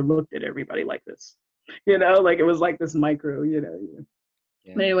 I never looked at everybody like this, like it was like this micro,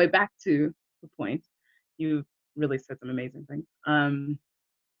 Yeah. But anyway, back to the point. You really said some amazing things. I'm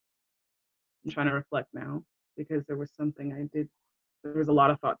trying to reflect now because there was something I did. There was a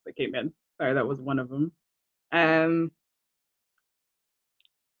lot of thoughts that came in. Sorry, that was one of them.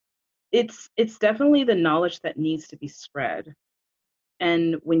 It's definitely the knowledge that needs to be spread.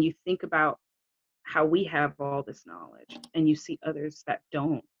 And when you think about how we have all this knowledge and you see others that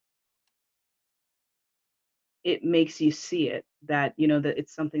don't, it makes you see it, that that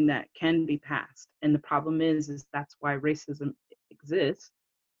it's something that can be passed. And the problem is that's why racism exists,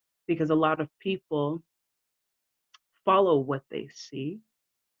 because a lot of people follow what they see,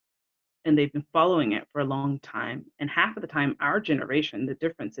 and they've been following it for a long time. And half of the time, our generation, the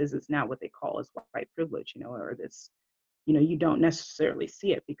difference is now what they call is white privilege, or this, you don't necessarily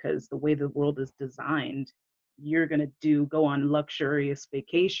see it because the way the world is designed, you're going to go on luxurious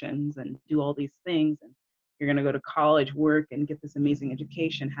vacations and do all these things, and you're going to go to college, work, and get this amazing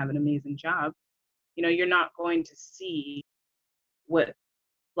education, have an amazing job. You're not going to see what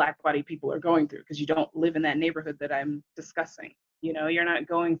Black body people are going through because you don't live in that neighborhood that I'm discussing. You're not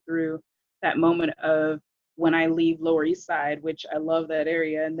going through that moment of when I leave Lower East Side, which I love that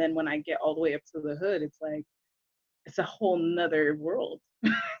area, and then when I get all the way up to the hood, it's like, it's a whole nother world.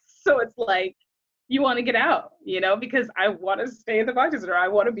 So it's like, you want to get out, because I want to stay in the Bhakti Center. I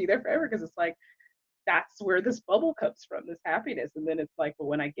want to be there forever, because it's like, that's where this bubble comes from, this happiness. And then it's like, but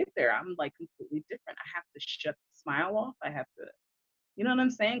when I get there, I'm like completely different. I have to shut the smile off. I have to, you know what I'm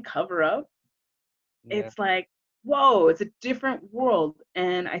saying? Cover up. Yeah. It's like, whoa, it's a different world.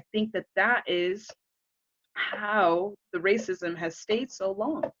 And I think that is how the racism has stayed so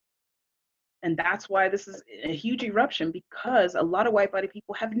long. And that's why this is a huge eruption, because a lot of white body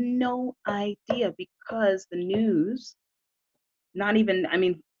people have no idea, because the news, not even,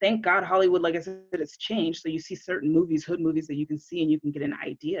 thank God Hollywood, like I said, it's changed. So you see certain movies, hood movies, that you can see and you can get an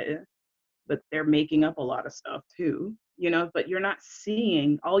idea, but they're making up a lot of stuff too, but you're not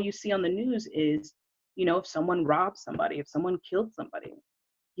seeing, all you see on the news is, if someone robbed somebody, if someone killed somebody,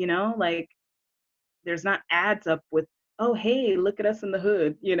 like there's not ads up with, oh, hey, look at us in the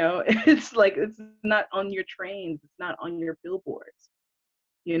hood, it's like, it's not on your trains, it's not on your billboards,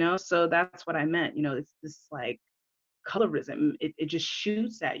 so that's what I meant, it's this like colorism, it just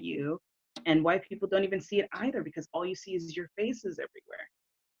shoots at you, and white people don't even see it either, because all you see is your faces everywhere,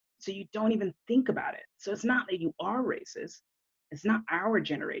 so you don't even think about it. So it's not that you are racist, It's not our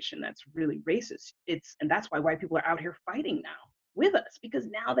generation that's really racist. And that's why white people are out here fighting now with us, because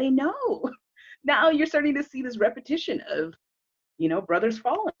now they know. Now you're starting to see this repetition of, brothers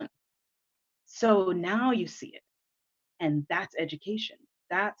falling. So now you see it. And that's education.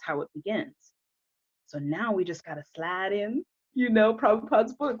 That's how it begins. So now we just got to slide in,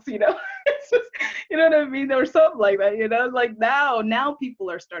 Prabhupada's books, it's just, you know what I mean? Or something like that, like now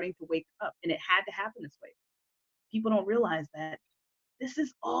people are starting to wake up, and it had to happen this way. People don't realize that this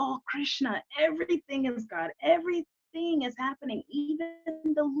is all Krishna. Everything is God. Everything is happening. Even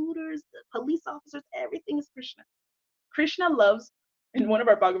the looters, the police officers, everything is Krishna. Krishna loves, in one of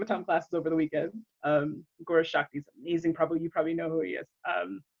our Bhagavatam classes over the weekend, Guru Shakti is amazing. You probably know who he is.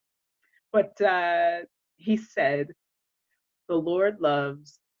 But he said, the Lord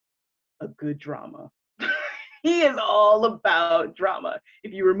loves a good drama. He is all about drama.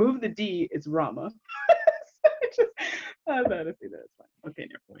 If you remove the D, it's Rama. I thought I'd say that. It's fine. Okay,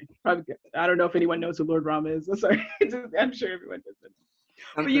 never mind. Probably good. I don't know if anyone knows who Lord Rama is. I'm sorry. I'm sure everyone does it.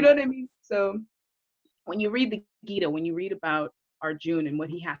 But you know what I mean? So when you read the Gita, when you read about Arjuna and what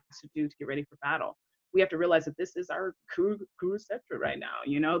he has to do to get ready for battle, we have to realize that this is our Kurukshetra right now.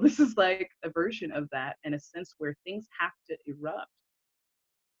 This is like a version of that, in a sense where things have to erupt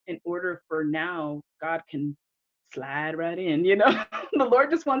in order for now God can slide right in. The Lord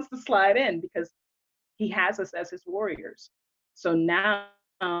just wants to slide in because he has us as his warriors. So now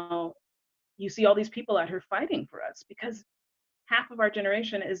you see all these people out here fighting for us because half of our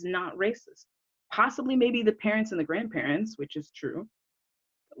generation is not racist. Possibly maybe the parents and the grandparents, which is true.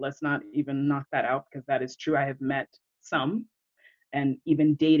 Let's not even knock that out, because that is true. I have met some, and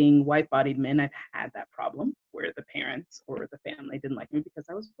even dating white-bodied men, I've had that problem where the parents or the family didn't like me because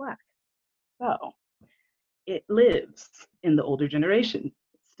I was Black. So it lives in the older generation.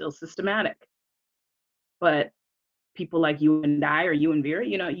 It's still systematic. But people like you and I, or you and Vera,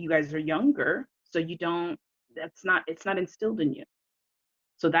 you guys are younger, so it's not instilled in you.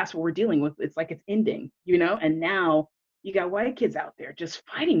 So that's what we're dealing with. It's like it's ending, and now you got white kids out there just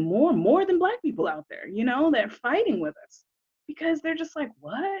fighting more than Black people out there, they're fighting with us because they're just like,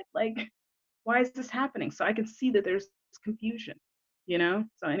 what? Like, why is this happening? So I can see that there's confusion,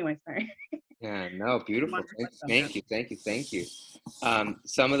 So anyway, sorry. Yeah, no, beautiful. Thank you.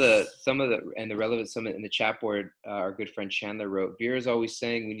 Some of the and the relevant some in the chat board, our good friend Chandler wrote, Vera's always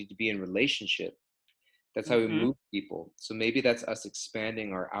saying we need to be in relationship. That's how we move people. So maybe that's us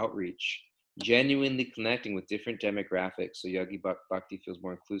expanding our outreach, genuinely connecting with different demographics, so Yogi Bhakti feels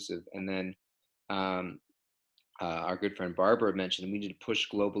more inclusive. And then our good friend Barbara mentioned we need to push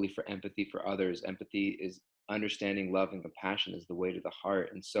globally for empathy for others. Empathy is understanding, love, and compassion is the way to the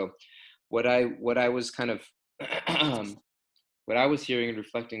heart. And so what I was kind of what I was hearing and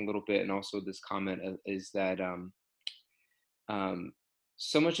reflecting a little bit, and also this comment, is that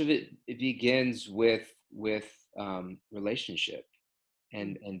so much of it begins with relationship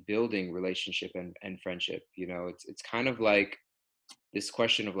and building relationship and friendship. It's kind of like this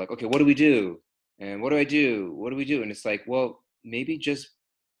question of like, okay, what do we do? And what do I do? What do we do? And it's like, well, maybe just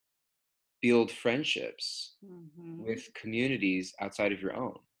build friendships with communities outside of your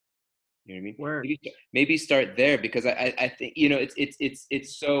own. You know what I mean? Maybe start there, because I think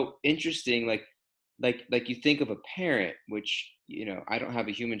it's so interesting. Like you think of a parent, which I don't have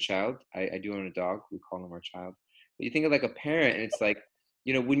a human child. I do own a dog. We call him our child. But you think of like a parent, and it's like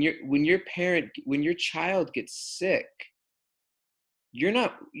when your child gets sick, you're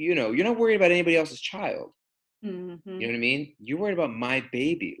not worried about anybody else's child. You know what I mean? You're worried about my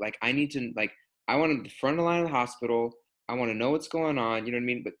baby. Like I want to the front of the line of the hospital. I want to know what's going on. You know what I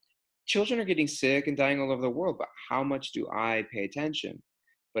mean? But children are getting sick and dying all over the world. But how much do I pay attention?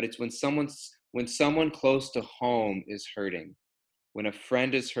 But it's when someone close to home is hurting, when a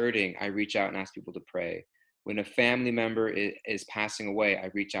friend is hurting, I reach out and ask people to pray. When a family member is passing away,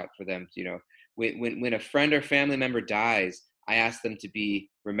 I reach out for them. When a friend or family member dies, I ask them to be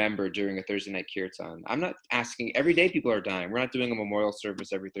remembered during a Thursday night kirtan. I'm not asking, every day people are dying. We're not doing a memorial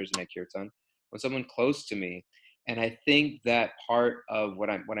service every Thursday night kirtan. When someone close to me, and I think that part of what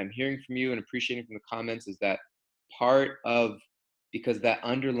I'm hearing from you and appreciating from the comments is that part of, because that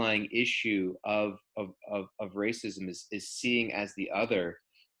underlying issue of racism is seeing as the other,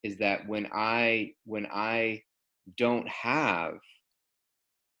 is that when I don't have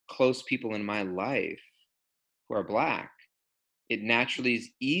close people in my life who are Black, it naturally is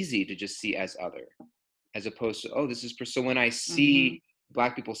easy to just see as other, as opposed to, oh, this is, so when I see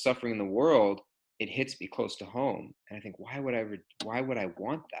Black people suffering in the world, it hits me close to home. And I think, why would I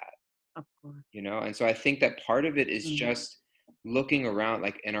want that? Of course. And so I think that part of it is just looking around,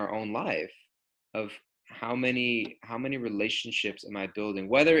 like in our own life, of how many relationships am I building?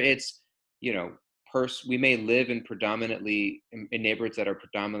 Whether it's, you know, we may live in predominantly in neighborhoods that are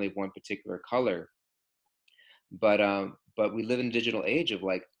predominantly one particular color, but we live in a digital age of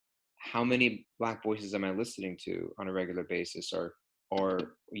like, how many Black voices am I listening to on a regular basis,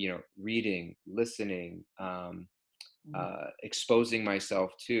 or you know, reading, listening, exposing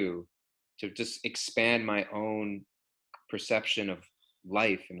myself to just expand my own perception of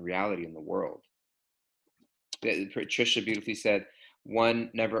life and reality in the world. Trisha beautifully said, one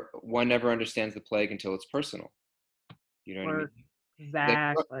never understands the plague until it's personal. You know what I mean? Or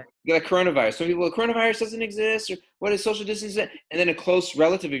exactly. Like coronavirus. Some people, coronavirus doesn't exist, or what is social distancing? And then a close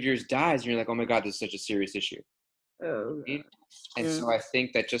relative of yours dies, and you're like, oh my God, this is such a serious issue. Oh, And so I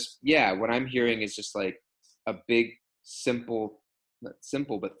think that just, yeah, what I'm hearing is just like a big, simple, not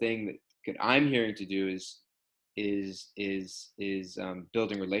simple, but thing that I'm hearing to do is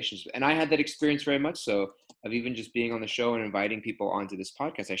building relationships. And I had that experience very much so, of even just being on the show and inviting people onto this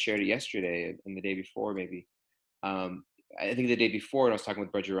podcast. I shared it yesterday and the day before, maybe. I think the day before, and I was talking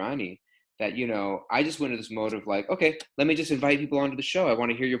with Brajirani, that, you know, I just went into this mode of like, okay, let me just invite people onto the show. I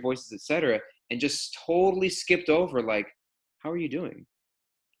want to hear your voices, etc. And just totally skipped over like, how are you doing?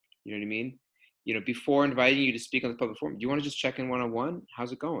 You know what I mean? You know, before inviting you to speak on the public forum, do you want to just check in one-on-one?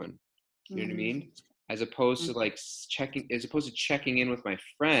 How's it going? You know what I mean? As opposed to like checking in with my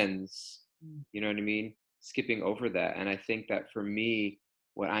friends, you know what I mean? Skipping over that. And I think that for me,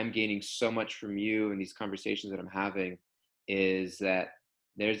 what I'm gaining so much from you and these conversations that I'm having is that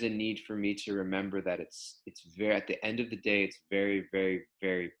there's a need for me to remember that it's very, at the end of the day, it's very, very,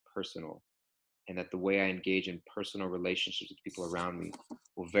 very personal. And that the way I engage in personal relationships with people around me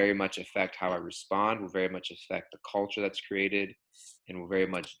will very much affect how I respond, will very much affect the culture that's created, and will very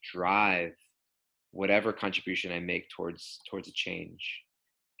much drive whatever contribution I make towards a change.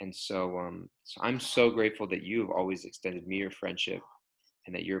 And so, so I'm so grateful that you've always extended me your friendship,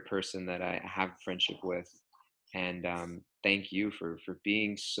 and that you're a person that I have friendship with. And thank you for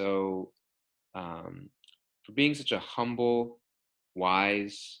being so for being such a humble,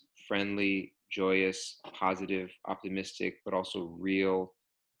 wise, friendly, joyous, positive, optimistic, but also real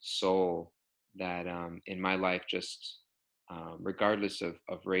soul that in my life, just regardless of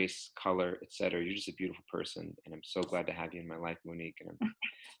race, color, etc., you're just a beautiful person. And I'm so glad to have you in my life, Monique. And I'm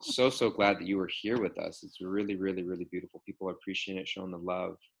so glad that you were here with us. It's really, really, really beautiful. People are appreciating it, showing the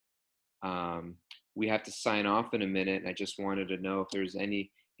love. We have to sign off in a minute, and I just wanted to know if there's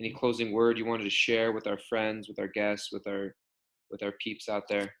any closing word you wanted to share with our friends, with our guests, with our peeps out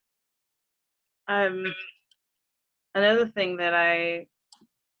there. Another thing that I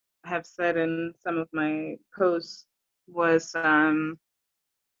have said in some of my posts was the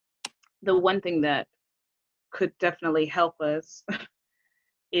one thing that could definitely help us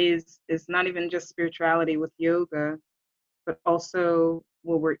is not even just spirituality with yoga, but also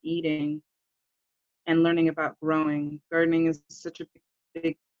what we're eating and learning about growing. Gardening is such a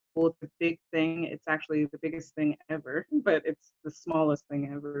big, well, it's a big thing. It's actually the biggest thing ever, but it's the smallest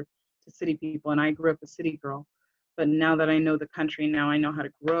thing ever to city people. And I grew up a city girl, but now that I know the country, now I know how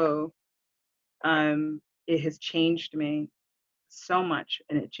to grow. It has changed me so much,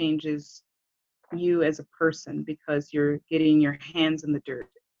 and it changes you as a person because you're getting your hands in the dirt.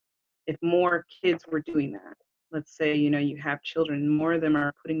 If more kids were doing that, let's say, you know, you have children, more of them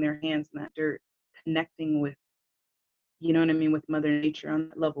are putting their hands in that dirt, connecting with, you know what I mean, with Mother Nature on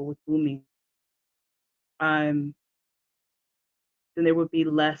that level, with blooming, then there would be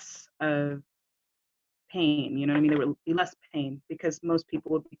less of pain, you know what I mean? There would be less pain because most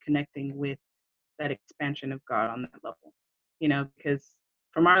people would be connecting with that expansion of God on that level, you know, because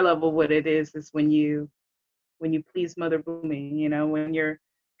from our level, what it is when you please Mother Blooming, you know, when you're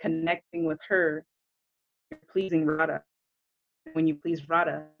connecting with her, you're pleasing Radha. When you please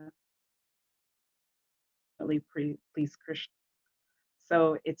Radha, please Krishna.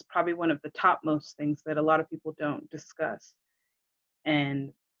 So it's probably one of the topmost things that a lot of people don't discuss.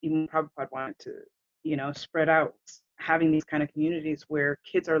 And even Prabhupada wanted to, you know, spread out having these kind of communities where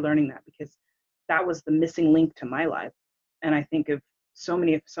kids are learning that, because that was the missing link to my life. And I think of so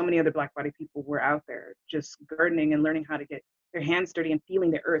many other Black body people were out there just gardening and learning how to get their hands dirty and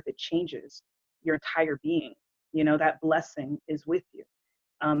feeling the earth. It changes your entire being. You know, that blessing is with you.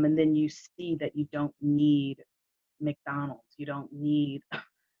 And then you see that you don't need McDonald's. You don't need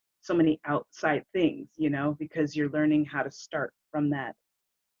so many outside things, you know, because you're learning how to start from that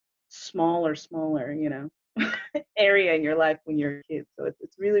smaller, you know, area in your life when you're a kid. So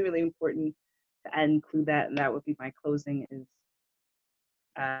it's really, really important to include that. And that would be my closing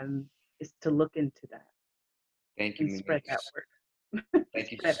is to look into that. Thank you, and spread Monique. that word.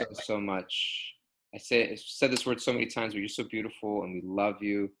 Thank you Spread so much. said this word so many times, but you're so beautiful and we love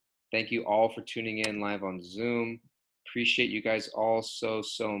you. Thank you all for tuning in live on Zoom. Appreciate you guys all so,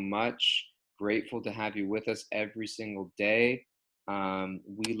 so much. Grateful to have you with us every single day.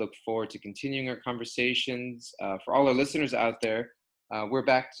 We look forward to continuing our conversations. For all our listeners out there, we're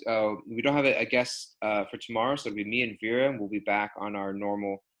back. We don't have a guest for tomorrow, so it'll be me and Vera, and we'll be back on our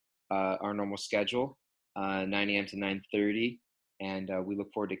normal schedule, 9 a.m. to 9:30. And we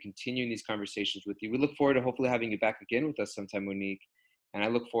look forward to continuing these conversations with you. We look forward to hopefully having you back again with us sometime, Monique. And I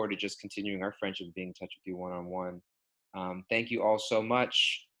look forward to just continuing our friendship, being in touch with you one-on-one. Thank you all so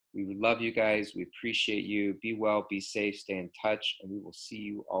much. We love you guys. We appreciate you. Be well, be safe, stay in touch, and we will see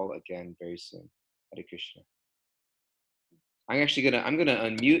you all again very soon. Hare Krishna. I'm gonna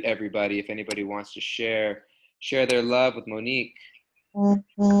unmute everybody if anybody wants to share their love with Monique.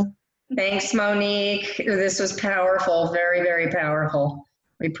 Thanks, Monique. This was powerful, very, very powerful.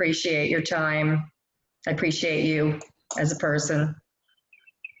 We appreciate your time. I appreciate you as a person.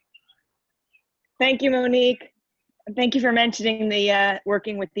 Thank you, Monique. And thank you for mentioning the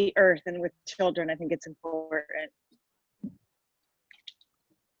working with the earth and with children. I think it's important.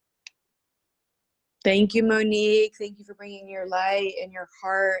 Thank you, Monique. Thank you for bringing your light and your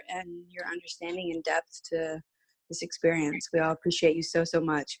heart and your understanding and depth to this experience. We all appreciate you so, so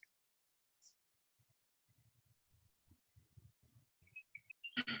much.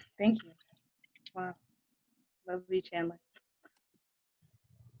 Thank you. Wow. Love you, Chandler.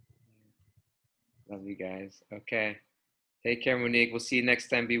 Love you guys. Okay. Take care, Monique. We'll see you next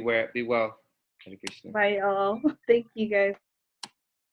time. Be well. Hare Krishna. Bye, all. Thank you, guys.